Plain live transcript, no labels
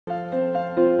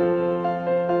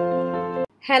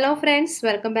Hello friends,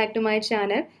 welcome back to my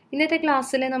channel. ഇന്നത്തെ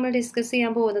ക്ലാസ്സിൽ നമ്മൾ ഡിസ്കസ്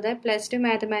ചെയ്യാൻ പോകുന്നത് +2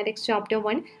 mathematics chapter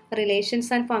 1 relations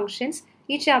and functions.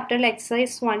 ഈ ചാപ്റ്ററിൽ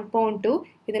എക്സസൈസ് 1.2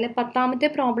 ഇതിലെ 10ാമത്തെ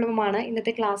പ്രോബ്ലമാണ്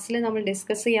ഇന്നത്തെ ക്ലാസ്സിൽ നമ്മൾ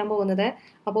ഡിസ്കസ് ചെയ്യാൻ പോകുന്നത്.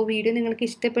 അപ്പോൾ വീഡിയോ നിങ്ങൾക്ക്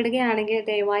ഇഷ്ടപ്പെടുകയാണെങ്കിൽ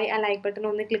ദയവായി ആ ലൈക്ക് ബട്ടൺ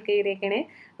ഒന്ന് ക്ലിക്ക് ചെയ്തേക്കണേ.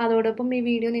 അതോടൊപ്പം ഈ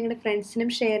വീഡിയോ നിങ്ങളുടെ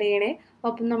ഫ്രണ്ട്സിനും ഷെയർ ചെയ്യണേ.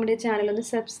 ഒപ്പം നമ്മുടെ ചാനൽ ഒന്ന്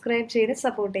സബ്സ്ക്രൈബ് ചെയ്ത്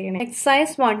സപ്പോർട്ട് ചെയ്യണേ.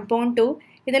 എക്സസൈസ് 1.2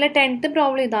 ഇതിലെ 10th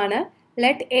പ്രോബ്ലം ഇതാണ്.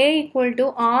 Let a equal to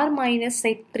r minus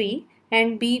set 3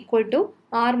 and b equal to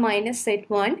r minus set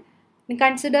 1.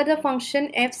 Consider the function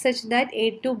f such that a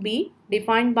to b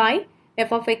defined by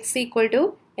f of x equal to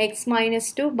x minus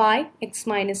 2 by x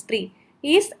minus 3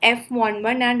 is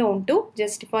f11 and on to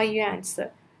justify your answer.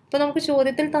 അപ്പോൾ നമുക്ക്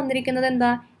ചോദ്യത്തിൽ തന്നിരിക്കുന്നത്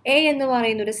എന്താ? a എന്ന്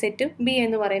പറയുന്നൊരു set, b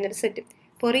എന്ന് പറയുന്നൊരു set.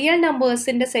 ഇപ്പോൾ റിയൽ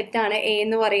നമ്പേഴ്സിൻ്റെ സെറ്റാണ് a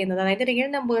എന്ന് പറയുന്നത്. അതായത് റിയൽ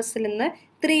നമ്പേഴ്സിൽ നിന്ന്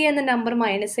 3 എന്ന നമ്പർ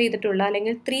മൈനസ് ചെയ്തിട്ടുള്ള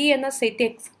അല്ലെങ്കിൽ 3 എന്ന സെറ്റ്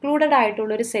എക്സ്ക്ലൂഡഡ്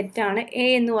ആയിട്ടുള്ള ഒരു സെറ്റാണ് a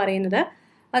എന്ന് പറയുന്നത്.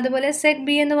 അതുപോലെ സെറ്റ്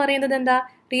ബി എന്ന് പറയുന്നത് എന്താ?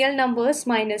 Real numbers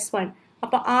 -1.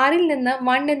 അപ്പോൾ ആറിൽ നിന്ന്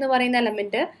 1 എന്ന് പറയുന്ന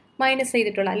എലമെൻറ്റ് മൈനസ്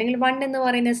ചെയ്തിട്ടുള്ള അല്ലെങ്കിൽ 1 എന്ന്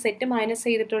പറയുന്ന സെറ്റ് മൈനസ്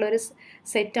ചെയ്തിട്ടുള്ള ഒരു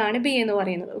സെറ്റാണ് ബി എന്ന്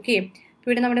പറയുന്നത്. ഓക്കെ,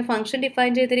 ഇവിടെ നമ്മുടെ ഫംഗ്ഷൻ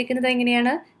ഡിഫൈൻ ചെയ്തിരിക്കുന്നത്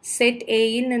എങ്ങനെയാണ്? സെറ്റ്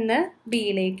എയിൽ നിന്ന്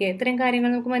ബിയിലേക്ക്. ഇത്രയും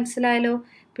കാര്യങ്ങൾ നമുക്ക് മനസ്സിലായല്ലോ.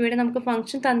 ഇപ്പോൾ ഇവിടെ നമുക്ക്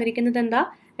ഫംഗ്ഷൻ തന്നിരിക്കുന്നത് എന്താ?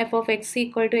 F of X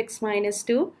equal to X minus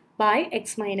 2 by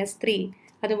X minus 3.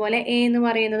 അതുപോലെ എ എന്ന്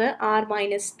പറയുന്നത്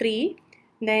r-3.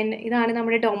 ദെൻ ഇതാണ്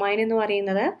നമ്മുടെ ഡൊമൈൻ എന്ന്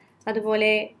പറയുന്നത്. അതുപോലെ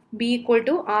ബി ഈക്വൽ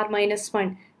ടു r-1.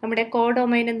 നമ്മുടെ കോ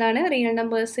ഡൊമൈൻ എന്താണ്? റിയൽ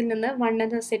നമ്പേഴ്സിൽ നിന്ന് 1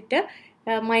 എന്ന സെറ്റ്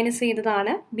മൈനസ്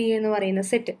ചെയ്തതാണ് ബി എന്ന് പറയുന്ന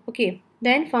set. Okay,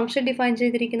 then function define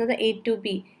ചെയ്തിരിക്കുന്നത് എ ടു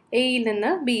ബി, എയിൽ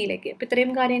നിന്ന് ബിയിലേക്ക്. അപ്പോൾ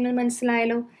ഇത്രയും കാര്യങ്ങൾ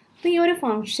മനസ്സിലായല്ലോ. അപ്പോൾ ഈ ഒരു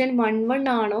ഫംഗ്ഷൻ 1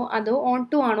 ആണോ അതോ ഓൺ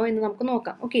ടു ആണോ എന്ന് നമുക്ക്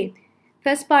നോക്കാം. ഓക്കെ,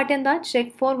 ഫസ്റ്റ് പാർട്ട് എന്താ?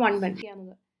 Check four 1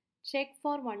 ചെയ്യാവുന്നത്. ചെക്ക്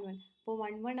ഫോർ 1 അപ്പോൾ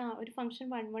 1 ഒരു ഫംഗ്ഷൻ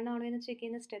 1 ആണോ എന്ന് ചെക്ക്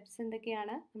ചെയ്യുന്ന സ്റ്റെപ്സ്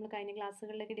എന്തൊക്കെയാണ്? നമ്മൾ കഴിഞ്ഞ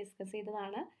ക്ലാസ്സുകളിലേക്ക് ഡിസ്കസ്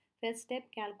ചെയ്തതാണ്. First step,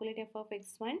 calculate f of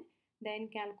x1, then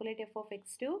calculate f of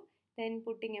x2, then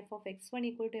putting f of x1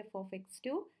 equal to f of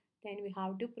x2, then we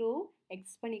have to prove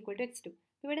x1 equal to x2.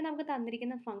 ഇവിടെ നമുക്ക്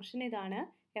തന്നിരിക്കുന്ന function ഇതാണ്.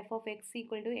 f of x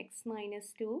equal to x minus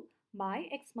 2 by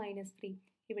x minus 3.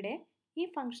 ഇവിടെ ഈ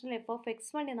ഫംഗ്ഷനിൽ f of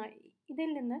x1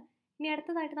 ഇതിൽ നിന്ന് ഇനി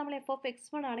അടുത്തതായിട്ട് നമ്മൾ f of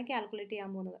x1 ആണ് കാൽക്കുലേറ്റ്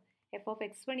ചെയ്യാൻ പോകുന്നത്. f of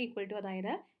x1 equal to,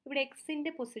 അതായത് ഇവിടെ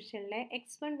എക്സിൻ്റെ പൊസിഷനിലെ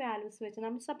x1 വാല്യൂസ് വെച്ച്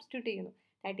നമ്മൾ സബ്സ്റ്റിറ്റ്യൂട്ട് ചെയ്യുന്നു.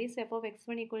 That is f of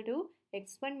x1 equal to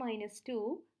x1 minus 2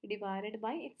 divided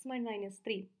by x1 minus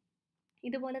 3.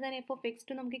 ഇതുപോലെ തന്നെ f of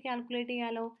x2 നമുക്ക് കാൽക്കുലേറ്റ്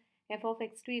ചെയ്യാലോ. f of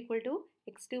x2 equal to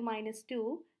x2 minus 2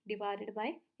 divided by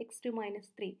x2 minus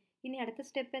 3. ഇനി അടുത്ത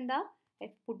step എന്താ?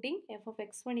 putting f of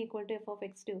x1 equal to f of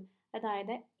x2.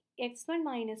 അതായത് x1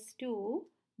 minus 2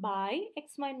 by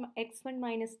x1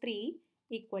 minus 3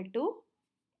 equal to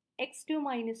x2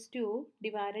 minus 2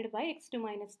 divided by x2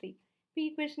 minus 3. ഇപ്പോൾ ഈ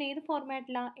equation ഏത്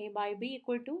ഫോർമാറ്റിലാണ്? A by B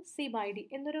equal to C by D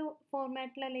എന്നൊരു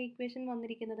ഫോർമാറ്റിലല്ലേ equation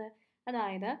വന്നിരിക്കുന്നത്.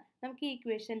 അതായത് നമുക്ക് ഈ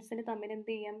ഇക്വേഷൻസിന് തമ്മിൽ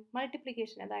എന്ത് ചെയ്യാം?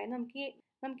 മൾട്ടിപ്ലിക്കേഷൻ. അതായത്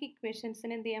നമുക്ക്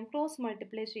ഇക്വേഷൻസിന് എന്ത് ചെയ്യാം? ക്രോസ്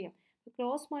മൾട്ടിപ്ലൈ ചെയ്യാം.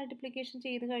 ക്രോസ് മൾട്ടിപ്ലിക്കേഷൻ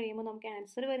ചെയ്ത് കഴിയുമ്പോൾ നമുക്ക്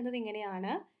ആൻസർ വരുന്നത്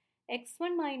ഇങ്ങനെയാണ്.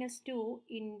 x1 minus 2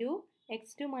 into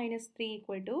x2 minus 3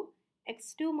 equal to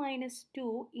x2 minus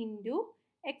 2 into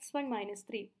x1 minus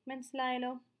 3.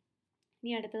 മനസ്സിലായല്ലോ.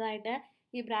 ഇനി അടുത്തതായിട്ട്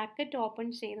ഈ ബ്രാക്കറ്റ് ഓപ്പൺ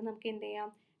ചെയ്ത് നമുക്ക് എന്ത്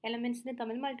ചെയ്യാം? എലമെൻറ്റ്സിനെ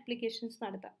തമ്മിൽ മൾട്ടിപ്ലിക്കേഷൻസ്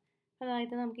നടത്താം.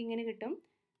 അതായത് നമുക്ക് ഇങ്ങനെ കിട്ടും.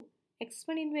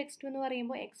 x1 ഇൻറ്റു x2 എന്ന്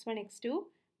പറയുമ്പോൾ x1 x2,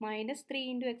 minus 3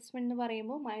 into x1 എന്ന്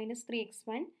പറയുമ്പോൾ minus 3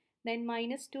 x1, then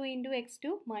minus 2 into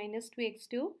x2 minus 2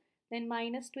 x2, then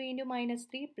minus 2 into minus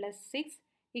 3 plus 6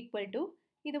 equal to.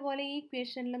 ഇതുപോലെ ഈ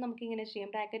ഇക്വേഷനിൽ നമുക്ക് ഇങ്ങനെ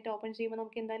ചെയ്യാം. ബ്രാക്കറ്റ് ഓപ്പൺ ചെയ്യുമ്പോൾ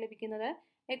നമുക്ക് എന്താ ലഭിക്കുന്നത്?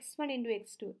 x1 into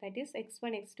x2, that is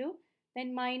x1 x2, then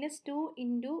minus 2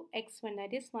 into x1,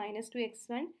 that is minus 2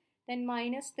 x1, then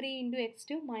minus 3 into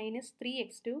x2 minus 3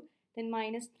 x2, then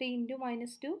minus 3 into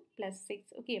minus 2 plus 6.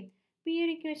 Okay, അപ്പോൾ ഈ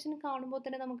ഒരു ഇക്വേഷൻ കാണുമ്പോൾ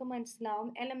തന്നെ നമുക്ക് മനസ്സിലാവും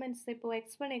എലമെൻറ്റ്സ് ഇപ്പോൾ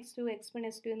x1 x2 x1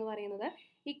 x2 എന്ന് പറയുന്നത്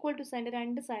ഈക്വൽ ടു സൈഡ്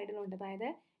രണ്ട് സൈഡിലുണ്ട്. അതായത്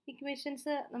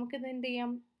ഇക്വേഷൻസ് നമുക്കിത് എന്ത്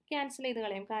ചെയ്യാം? ക്യാൻസൽ ചെയ്ത്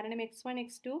കളയാം. കാരണം x1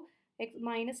 x2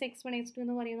 minus x1 x2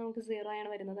 എന്ന് പറയുന്നത് നമുക്ക് 0 ആണ്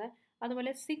വരുന്നത്.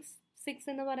 അതുപോലെ 6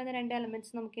 എന്ന് പറയുന്ന രണ്ട്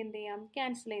എലമെൻറ്റ്സ് നമുക്ക് എന്ത് ചെയ്യാം?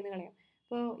 ക്യാൻസൽ ചെയ്ത് കളയാം.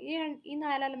 അപ്പോൾ ഈ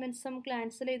 4 എലമെൻറ്റ്സ് നമുക്ക്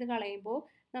ക്യാൻസൽ ചെയ്ത് കളയുമ്പോൾ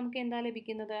നമുക്ക് എന്താ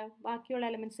ലഭിക്കുന്നത്? ബാക്കിയുള്ള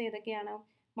എലമെൻറ്റ്സ് ഏതൊക്കെയാണ്?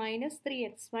 Minus 3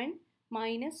 x1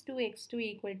 minus 2 x2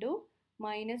 equal to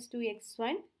minus 2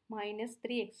 x1 minus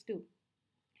 3 x2.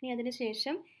 ഇനി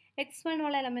അതിനുശേഷം x1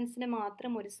 ഉള്ള എലമെൻറ്റ്സിനെ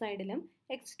മാത്രം ഒരു സൈഡിലും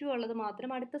x2 ഉള്ളത്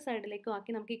മാത്രം അടുത്ത സൈഡിലേക്കും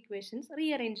ആക്കി നമുക്ക് ഇക്വേഷൻസ്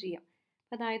റീഅറേഞ്ച് ചെയ്യാം.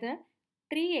 അതായത്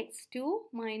 3x2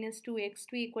 minus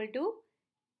 2x2 equal to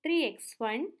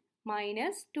 3x1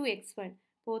 minus 2x1.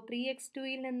 അപ്പോൾ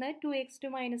 3x2ൽ നിന്ന്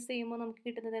 2x2 മൈനസ് ചെയ്യുമ്പോൾ നമുക്ക്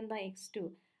കിട്ടുന്നത് എന്താ? x2.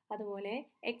 അതുപോലെ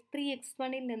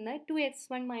 3x1ൽ നിന്ന്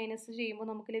 2x1 മൈനസ് ചെയ്യുമ്പോൾ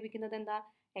നമുക്ക് ലഭിക്കുന്നത് എന്താ?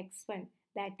 x1.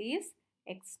 That is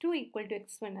x2 equal to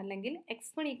x1 അല്ലെങ്കിൽ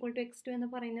x1 ഈക്വൽ ടു x2 എന്ന്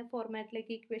പറയുന്ന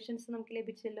ഫോർമാറ്റിലേക്ക് ഇക്വേഷൻസ് നമുക്ക്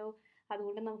ലഭിച്ചല്ലോ.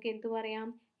 അതുകൊണ്ട് നമുക്ക് എന്ത് പറയാം,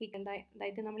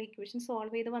 അതായത് നമ്മൾ ഇക്വേഷൻ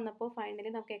സോൾവ് ചെയ്ത് വന്നപ്പോൾ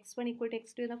ഫൈനലി നമുക്ക് x1 ഈക്വൽ ടു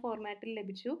x2 എന്ന ഫോർമാറ്റിൽ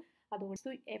ലഭിച്ചു. അതുകൊണ്ട്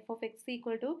f of x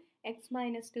equal to x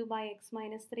minus 2 by x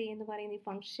minus 3 എന്ന് പറയുന്ന ഈ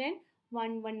ഫംഗ്ഷൻ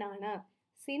 1 1 ആണ്.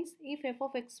 Since if f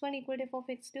of x1 equal to f of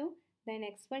x2 then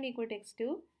x1 equal to x2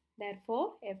 therefore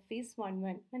f is 1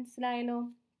 1. മനസ്സിലായല്ലോ.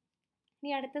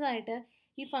 ഇനി അടുത്തതായിട്ട്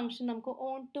ഈ ഫംഗ്ഷൻ നമുക്ക്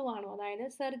ഓൺ ടു ആണോ, അതായത്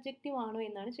സർജക്റ്റീവ് ആണോ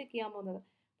എന്നാണ് ചെക്ക് ചെയ്യാൻ പോകുന്നത്.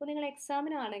 അപ്പോൾ നിങ്ങൾ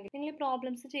എക്സാമിനാണെങ്കിൽ നിങ്ങൾ ഈ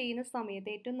പ്രോബ്ലംസ് ചെയ്യുന്ന സമയത്ത്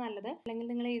ഏറ്റവും നല്ലത് അല്ലെങ്കിൽ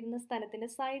നിങ്ങൾ എഴുതുന്ന സ്ഥലത്തിൻ്റെ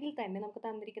സൈഡിൽ തന്നെ നമുക്ക്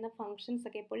തന്നിരിക്കുന്ന ഫംഗ്ഷൻസ്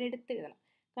ഒക്കെ എപ്പോഴും എടുത്തെഴുതണം.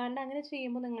 കാരണം അങ്ങനെ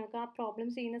ചെയ്യുമ്പോൾ നിങ്ങൾക്ക് ആ പ്രോബ്ലം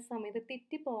ചെയ്യുന്ന സമയത്ത്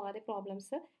തെറ്റിപ്പോകാതെ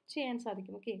പ്രോബ്ലംസ് ചെയ്യാൻ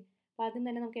സാധിക്കും. ഓക്കെ, അപ്പോൾ ആദ്യം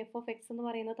തന്നെ നമുക്ക് എഫ് ഓഫ് എക്സ് എന്ന്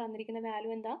പറയുന്നത് തന്നിരിക്കുന്ന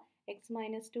വാല്യൂ എന്താ, X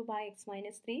minus 2 by X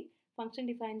minus 3. Function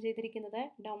define ചെയ്തിരിക്കുന്നത്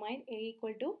domain A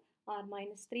equal to R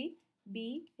minus 3, B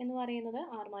എന്ന് പറയുന്നത്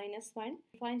ആർ മൈനസ് 1,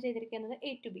 ഡിഫൈൻ ചെയ്തിരിക്കുന്നത്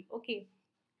എ ടു ബി. ഓക്കെ,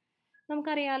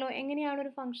 നമുക്കറിയാലോ എങ്ങനെയാണ്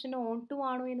ഒരു ഫംഗ്ഷൻ ഓൺ ടു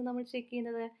ആണോ എന്ന് നമ്മൾ ചെക്ക്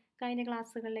ചെയ്യുന്നത്. കഴിഞ്ഞ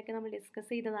ക്ലാസ്സുകളിലേക്ക് നമ്മൾ ഡിസ്കസ്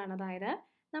ചെയ്തതാണ്. അതായത്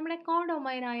നമ്മുടെ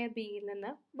കോഡൊമൈനായ ബിയിൽ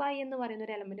നിന്ന് വൈ എന്ന് പറയുന്ന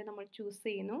ഒരു എലമെൻറ്റ് നമ്മൾ ചൂസ്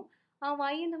ചെയ്യുന്നു. ആ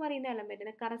വൈ എന്ന് പറയുന്ന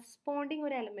എലമെൻറ്റിന് കറസ്പോണ്ടിങ്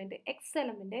ഒരു എലമെൻറ്റ് എക്സ്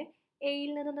എലമെൻറ്റ്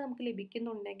എയിൽ നിന്ന് നമുക്ക്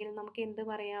ലഭിക്കുന്നുണ്ടെങ്കിൽ നമുക്ക് എന്ത്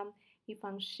പറയാം, ഈ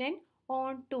ഫംഗ്ഷൻ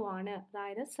ഓൺ ടു ആണ്,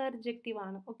 അതായത് സർജക്റ്റീവ്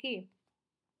ആണ്. Okay,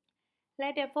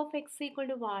 let f of x equal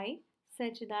to y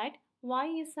such that y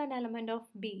is an element of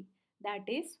b, that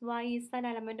is y is an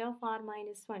element of r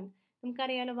minus 1.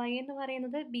 നമുക്കറിയാലോ y എന്ന്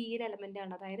പറയുന്നത് ബിയിൽ എലമെൻ്റ്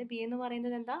ആണ്, അതായത് B എന്ന്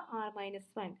പറയുന്നത് എന്താ, R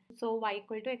minus 1. So y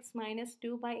equal to X minus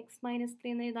 2 by X minus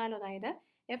 3 എന്ന് എഴുതാലോ. അതായത്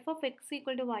F of X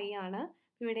equal to Y ആണ്.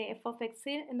 ഇവിടെ എഫ് ഓഫ്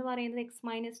എക്സ് എന്ന് പറയുന്നത് X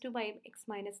minus 2 by X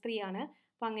minus 3 ആണ്.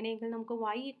 അപ്പോൾ അങ്ങനെയെങ്കിൽ നമുക്ക്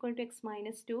y equal to X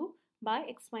minus 2 by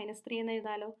X minus 3 എന്ന്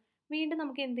എഴുതാലോ. വീണ്ടും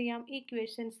നമുക്ക് എന്ത് ചെയ്യാം,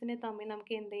 ഇക്വേഷൻസിനെ തമ്മിൽ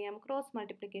നമുക്ക് എന്ത് ചെയ്യാം, ക്രോസ്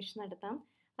മൾട്ടിപ്ലിക്കേഷൻ നടത്താം.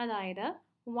 അതായത്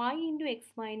y into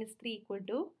X minus 3 equal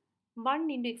to 1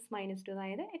 into X minus 2,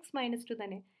 അതായത് എക്സ് മൈനസ് 2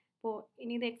 തന്നെ. അപ്പോൾ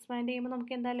ഇനി ഇത് എക്സ്പാൻഡ് ചെയ്യുമ്പോൾ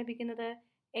നമുക്ക് എന്താ ലഭിക്കുന്നത്,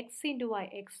 X into Y,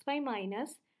 X Y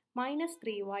minus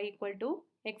 3 y equal to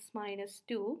X minus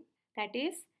 2, that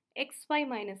is X Y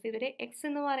minus, ഇവരെ എക്സ്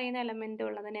എന്ന് പറയുന്ന എലമെൻ്റ്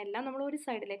ഉള്ളതിനെല്ലാം നമ്മൾ ഒരു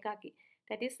സൈഡിലേക്ക് ആക്കി,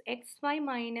 that is X Y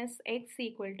minus X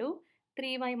equal to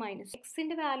 3y minus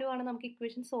എക്സിൻ്റെ വാല്യൂ ആണ് നമുക്ക്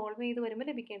ഇക്വേഷൻ സോൾവ് ചെയ്ത് വരുമ്പോൾ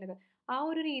ലഭിക്കേണ്ടത്. ആ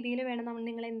ഒരു രീതിയിൽ വേണം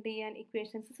നിങ്ങൾ എന്ത് ചെയ്യാൻ,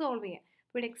 ഇക്വേഷൻസ് സോൾവ് ചെയ്യാൻ.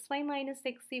 ഇവിടെ X Y minus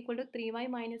X equal to 3y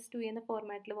minus 2 എന്ന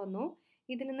ഫോർമാറ്റിൽ വന്നു.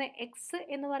 ഇതിൽ നിന്ന് എക്സ്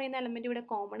എന്ന് പറയുന്ന എലമെൻറ്റ് ഇവിടെ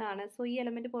കോമൺ ആണ്. സോ ഈ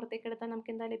എലമെൻറ്റ് പുറത്തേക്ക് എടുത്താൽ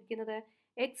നമുക്ക് എന്താ ലഭിക്കുന്നത്,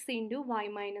 X into Y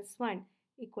minus 1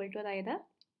 equal to, അതായത്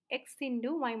X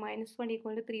into Y minus 1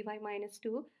 equal to 3y minus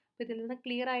 2. അപ്പോൾ ഇതിൽ നിന്ന്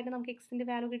ക്ലിയർ ആയിട്ട് നമുക്ക് എക്സിൻ്റെ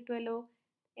വാല്യൂ കിട്ടുമല്ലോ,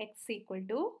 X equal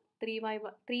to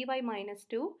 3y minus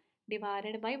 2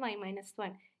 divided by y minus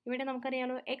 1. ഇവിടെ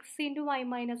നമുക്കറിയാലോ എക്സ് ഇൻറ്റു വൈ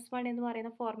മൈനസ് 1 എന്ന്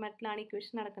പറയുന്ന ഫോർമാറ്റിലാണ്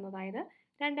ഇക്വേഷൻ നടക്കുന്നത്, അതായത്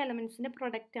രണ്ട് എലമെൻറ്റ്സിൻ്റെ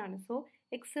പ്രൊഡക്റ്റ് ആണ്. സോ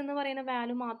എക്സ് എന്ന് പറയുന്ന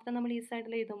വാല്യൂ മാത്രം നമ്മൾ ഈ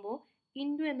സൈഡിൽ എഴുതുമ്പോൾ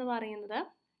ഇൻറ്റു എന്ന് പറയുന്നത്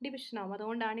ഡിവിഷൻ ആവും.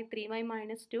 അതുകൊണ്ടാണ് ഈ 3y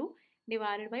minus 2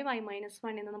 divided by y minus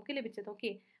 1 എന്ന് നമുക്ക് ലഭിച്ചത്.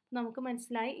 ഓക്കെ, നമുക്ക്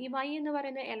മനസ്സിലായി ഈ y എന്ന്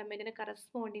പറയുന്ന എലമെൻറ്റിന്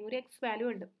കറസ്പോണ്ടിങ് ഒരു എക്സ് വാല്യൂ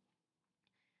ഉണ്ട്.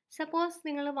 സപ്പോസ്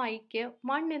നിങ്ങൾ വൈക്ക്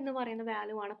 1 എന്ന് പറയുന്ന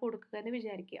വാല്യൂ ആണ് കൊടുക്കുക എന്ന്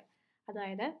വിചാരിക്കുക.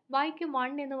 അതായത് വൈക്ക്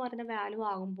 1 എന്ന് പറയുന്ന വാല്യൂ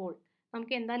ആകുമ്പോൾ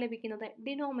നമുക്ക് എന്താ ലഭിക്കുന്നത്,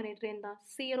 ഡിനോമിനേറ്റർ എന്താ,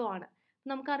 0 ആണ്.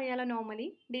 നമുക്കറിയാലോ നോർമലി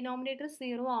ഡിനോമിനേറ്റർ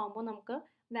 0 ആകുമ്പോൾ നമുക്ക്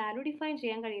വാല്യൂ ഡിഫൈൻ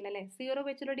ചെയ്യാൻ കഴിയില്ല അല്ലേ, 0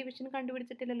 വെച്ചുള്ള ഡിവിഷൻ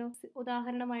കണ്ടുപിടിച്ചിട്ടില്ലല്ലോ.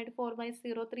 ഉദാഹരണമായിട്ട്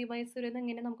 4/0 3/0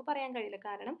 എന്നിങ്ങനെ നമുക്ക് പറയാൻ കഴിയില്ല,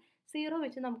 കാരണം 0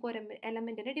 വെച്ച് നമുക്ക് ഒരു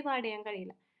എലമെൻറ്റിനെ ഡിവൈഡ് ചെയ്യാൻ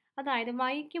കഴിയില്ല. അതായത്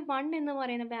വൈക്ക് 1 എന്ന്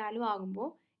പറയുന്ന വാല്യൂ ആകുമ്പോൾ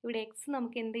ഇവിടെ എക്സ്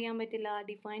നമുക്ക് എന്ത് ചെയ്യാൻ പറ്റില്ല,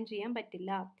 ഡിഫൈൻ ചെയ്യാൻ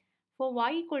പറ്റില്ല. Four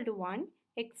y equal to 1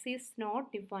 X is not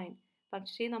defined.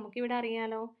 പക്ഷേ നമുക്കിവിടെ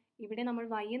അറിയാലോ, ഇവിടെ നമ്മൾ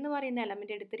y എന്ന് പറയുന്ന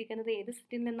എലമെൻറ്റ് എടുത്തിരിക്കുന്നത് ഏത്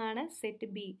സെറ്റിൽ നിന്നാണ്, സെറ്റ്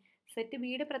ബി. സെറ്റ്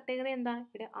ബിയുടെ പ്രത്യേകത എന്താ,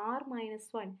 ഇവിടെ ആർ മൈനസ്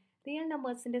 1 റിയൽ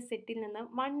നമ്പേഴ്സിൻ്റെ സെറ്റിൽ നിന്ന്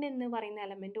 1 എന്ന് പറയുന്ന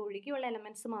എലമെൻറ്റ് ഒഴികെയുള്ള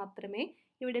എലമെൻറ്റ്സ് മാത്രമേ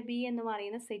ഇവിടെ ബി എന്ന്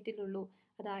പറയുന്ന സെറ്റിലുള്ളൂ.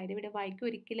 അതായത് ഇവിടെ വൈക്ക്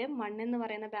ഒരിക്കലും 1 എന്ന്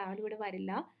പറയുന്ന വാല്യൂ ഇവിടെ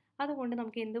വരില്ല. അതുകൊണ്ട്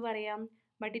നമുക്ക് എന്ത് പറയാം,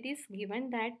 but it is given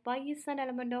that y is an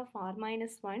element of R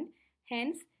minus 1,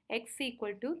 hence X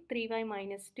equal to 3y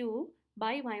minus 2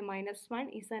 by y minus 1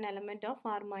 is an element of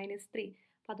r minus 3.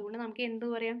 അപ്പോൾ അതുകൊണ്ട് നമുക്ക് എന്ത്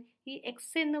പറയാം, ഈ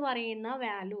എക്സ് എന്ന് പറയുന്ന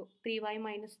value 3y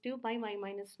minus 2 by y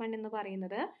minus 1 എന്ന്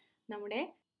പറയുന്നത് നമ്മുടെ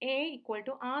A equal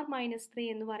to R minus 3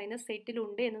 എന്ന് പറയുന്ന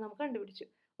സെറ്റിലുണ്ട് എന്ന് നമുക്ക് കണ്ടുപിടിച്ചു.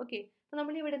 ഓക്കെ, അപ്പോൾ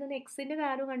നമ്മൾ ഇവിടെ നിന്ന് എക്സിൻ്റെ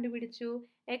വാല്യൂ കണ്ടുപിടിച്ചു.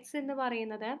 എക്സ് എന്ന്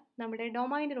പറയുന്നത് നമ്മുടെ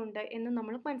ഡൊമൈനിലുണ്ട് എന്ന്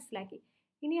നമ്മൾ മനസ്സിലാക്കി.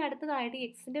 ഇനി അടുത്തതായിട്ട്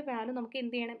എക്സിൻ്റെ വാല്യൂ നമുക്ക്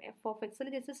എന്ത് ചെയ്യണം, എഫ് ഓഫ് എക്സിൽ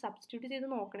ജസ്റ്റ് സബ്സ്റ്റിറ്റ്യൂട്ട് ചെയ്ത്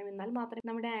നോക്കണം, എന്നാൽ മാത്രമേ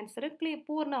നമ്മുടെ ആൻസർ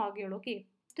പൂർണ്ണമാകുകയുള്ളൂ. ഓക്കെ,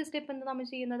 ഫസ്റ്റ് സ്റ്റെപ്പ് എന്താ നമ്മൾ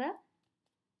ചെയ്യുന്നത്,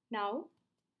 now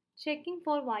checking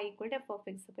for y equal to f of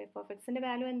x. അപ്പോൾ f of xൻ്റെ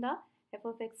വാല്യൂ എന്താ, f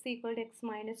of x equal to x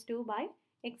minus 2 by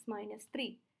x minus 3.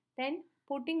 then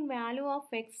putting value of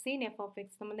x in f of x.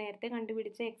 നമ്മൾ നേരത്തെ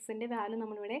കണ്ടുപിടിച്ച എക്സിൻ്റെ value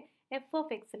നമ്മളിവിടെ f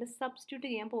of xൽ substitute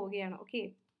ചെയ്യാൻ പോവുകയാണ്. Okay,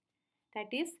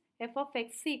 that is f of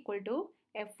x equal to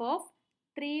f of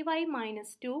 3y minus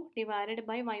 2 divided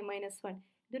by y minus 1.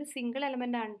 ഇതൊരു single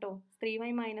element ആണ് കേട്ടോ.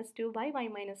 3y minus 2 by y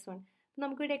minus 1. അപ്പോൾ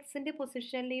നമുക്കിവിടെ എക്സിൻ്റെ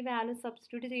പൊസിഷനിൽ ഈ വാല്യൂ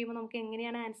സബ്സ്റ്റിറ്റ്യൂട്ട് ചെയ്യുമ്പോൾ നമുക്ക്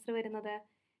എങ്ങനെയാണ് ആൻസർ വരുന്നത്?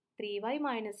 3y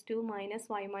minus 2 minus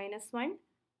y minus 1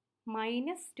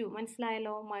 minus 2,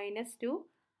 മനസ്സിലായല്ലോ? minus 2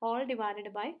 all divided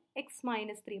by x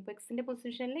minus 3. അപ്പോൾ എക്സിൻ്റെ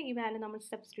പൊസിഷനിൽ ഈ വാല്യൂ നമ്മൾ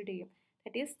സബ്സ്റ്റിറ്റ്യൂട്ട് ചെയ്യും.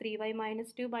 That is 3y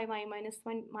minus 2 by y minus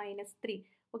 1 minus 3.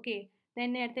 Okay, then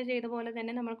നേരത്തെ ചെയ്ത പോലെ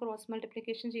തന്നെ നമ്മൾ cross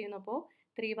multiplication ചെയ്യുന്നപ്പോൾ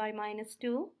 3y minus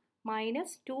 2 minus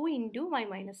 2 into y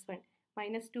minus 1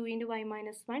 minus 2 into y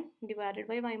minus 1 divided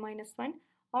by y minus 1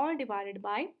 all divided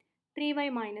by 3y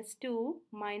minus 2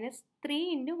 minus 3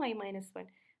 into y minus 1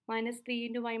 minus 3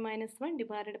 into y minus 1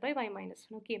 divided by y minus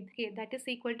 1. Okay, that is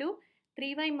equal to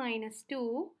 3y minus 2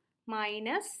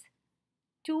 minus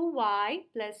 2y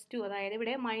plus 2. അതായത്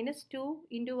ഇവിടെ minus 2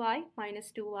 into y minus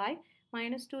 2y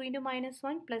minus 2 into minus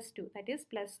 1 plus 2. That is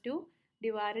plus 2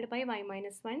 divided by y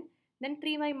minus 1. Then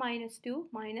 3y minus 2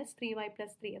 minus 3y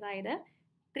plus 3. അതായത്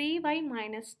 3y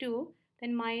minus 2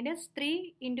 then minus 3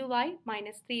 into y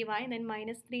minus 3y then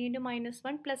minus 3 into minus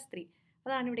 1 plus 3.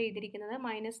 അതാണ് ഇവിടെ എഴുതിയിരിക്കുന്നത്.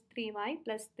 minus 3y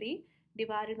plus 3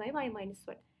 divided by y minus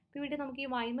 1. അപ്പോൾ ഇവിടെ നമുക്ക് ഈ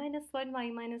y minus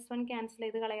 1 cancel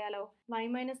ചെയ്ത് കളയാലോ. y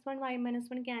minus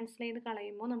 1 cancel ചെയ്ത്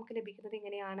കളയുമ്പോൾ നമുക്ക് ലഭിക്കുന്നത്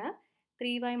ഇങ്ങനെയാണ്.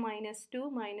 3y minus 2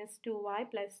 minus 2y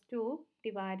plus 2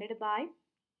 divided by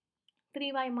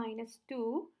 3y minus 2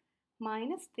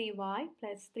 minus 3y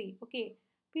plus 3. Okay,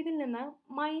 അപ്പോൾ ഇതിൽ നിന്ന്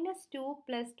minus 2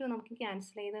 plus 2 നമുക്ക്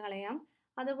ക്യാൻസൽ ചെയ്ത് കളയാം.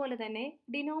 അതുപോലെ തന്നെ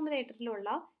ഡിനോമിനേറ്ററിലുള്ള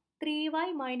 3y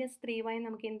minus 3y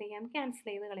നമുക്ക് എന്ത് ചെയ്യാം? ക്യാൻസൽ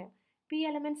ചെയ്ത് കളയാം. അപ്പോൾ ഈ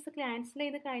എലമെൻറ്റ്സ് ക്യാൻസൽ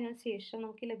ചെയ്ത് കഴിഞ്ഞ ശേഷം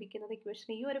നമുക്ക് ലഭിക്കുന്നത് ഇക്വേഷൻ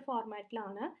ഈ ഒരു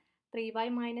ഫോർമാറ്റിലാണ്. 3y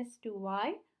minus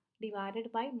 2y divided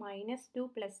by minus 2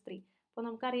 plus 3. അപ്പോൾ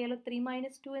നമുക്കറിയാലോ 3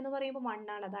 minus 2 എന്ന് പറയുമ്പോൾ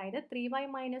 1 ആണ്. അതായത് 3y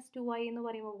minus 2y എന്ന്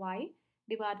പറയുമ്പോൾ y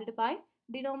divided by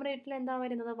ഡിനോമിനേറ്ററിൽ എന്താ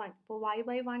വരുന്നത്? 1. അപ്പോൾ y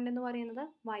by 1 എന്ന് പറയുന്നത്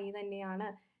y തന്നെയാണ്.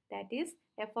 That is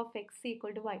f of x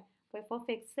equal to y. അപ്പോൾ f of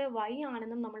x y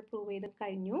ആണെന്നും നമ്മൾ പ്രൂവ് ചെയ്ത്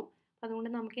കഴിഞ്ഞു. അതുകൊണ്ട്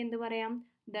നമുക്ക് എന്ത് പറയാം?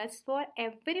 Thus for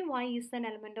every y is an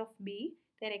element of B,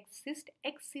 there exists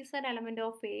x is an element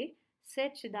of A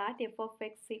such that f of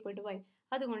x equal to y.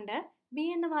 അതുകൊണ്ട് b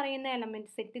എന്ന് പറയുന്ന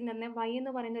എലമെൻറ്റ് സെറ്റിൽ നിന്ന് y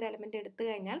എന്ന് പറയുന്ന ഒരു എലമെൻറ്റ് എടുത്തു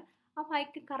കഴിഞ്ഞാൽ ആ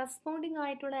വൈക്ക് കറസ്പോണ്ടിങ്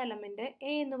ആയിട്ടുള്ള എലമെൻറ്റ്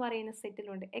എ എന്ന് പറയുന്ന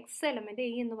സെറ്റിലുണ്ട്. എക്സ് എലമെൻറ്റ് എ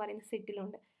എന്ന് പറയുന്ന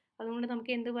സെറ്റിലുണ്ട്. അതുകൊണ്ട്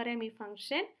നമുക്ക് എന്ത് പറയാം? ഈ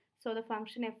function so the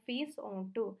function F is on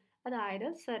to, അതായത്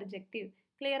സർജക്റ്റീവ്.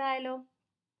 ക്ലിയർ ആയല്ലോ?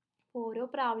 അപ്പോൾ ഓരോ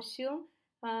പ്രാവശ്യവും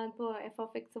ഇപ്പോൾ എഫ്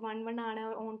ഓഫ് എക്സ് 1 ആണ്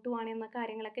ഓൺ ടു ആണ് എന്ന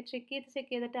കാര്യങ്ങളൊക്കെ ചെക്ക്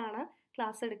ചെയ്തിട്ടാണ്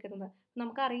ക്ലാസ് എടുക്കുന്നത്.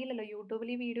 നമുക്കറിയില്ലല്ലോ, യൂട്യൂബിൽ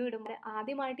ഈ വീഡിയോ ഇടുമ്പോൾ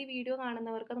ആദ്യമായിട്ട് ഈ വീഡിയോ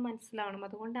കാണുന്നവർക്ക് അത് മനസ്സിലാവണം.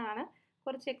 അതുകൊണ്ടാണ്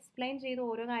കുറച്ച് എക്സ്പ്ലെയിൻ ചെയ്ത്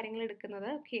ഓരോ കാര്യങ്ങൾ എടുക്കുന്നത്.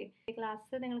 ഓക്കെ, ഈ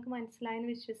ക്ലാസ് നിങ്ങൾക്ക് മനസ്സിലായെന്ന്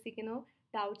വിശ്വസിക്കുന്നു.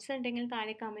 ഡൗട്ട്സ് ഉണ്ടെങ്കിൽ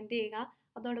താഴെ കമൻറ്റ് ചെയ്യുക.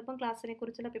 അതോടൊപ്പം ക്ലാസ്സിനെ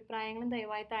കുറിച്ചുള്ള അഭിപ്രായങ്ങളും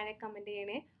ദയവായി താഴെ കമൻറ്റ്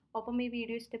ചെയ്യണേ. ഒപ്പം ഈ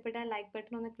വീഡിയോ ഇഷ്ടപ്പെട്ടാൽ ലൈക്ക്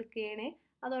ബട്ടൺ ഒന്ന് ക്ലിക്ക് ചെയ്യണേ.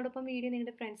 അതോടൊപ്പം വീഡിയോ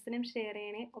നിങ്ങളുടെ ഫ്രണ്ട്സിനും ഷെയർ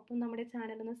ചെയ്യണേ. ഒപ്പം നമ്മുടെ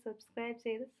ചാനൽ ഒന്ന് സബ്സ്ക്രൈബ്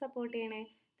ചെയ്ത് സപ്പോർട്ട് ചെയ്യണേ.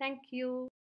 Thank you.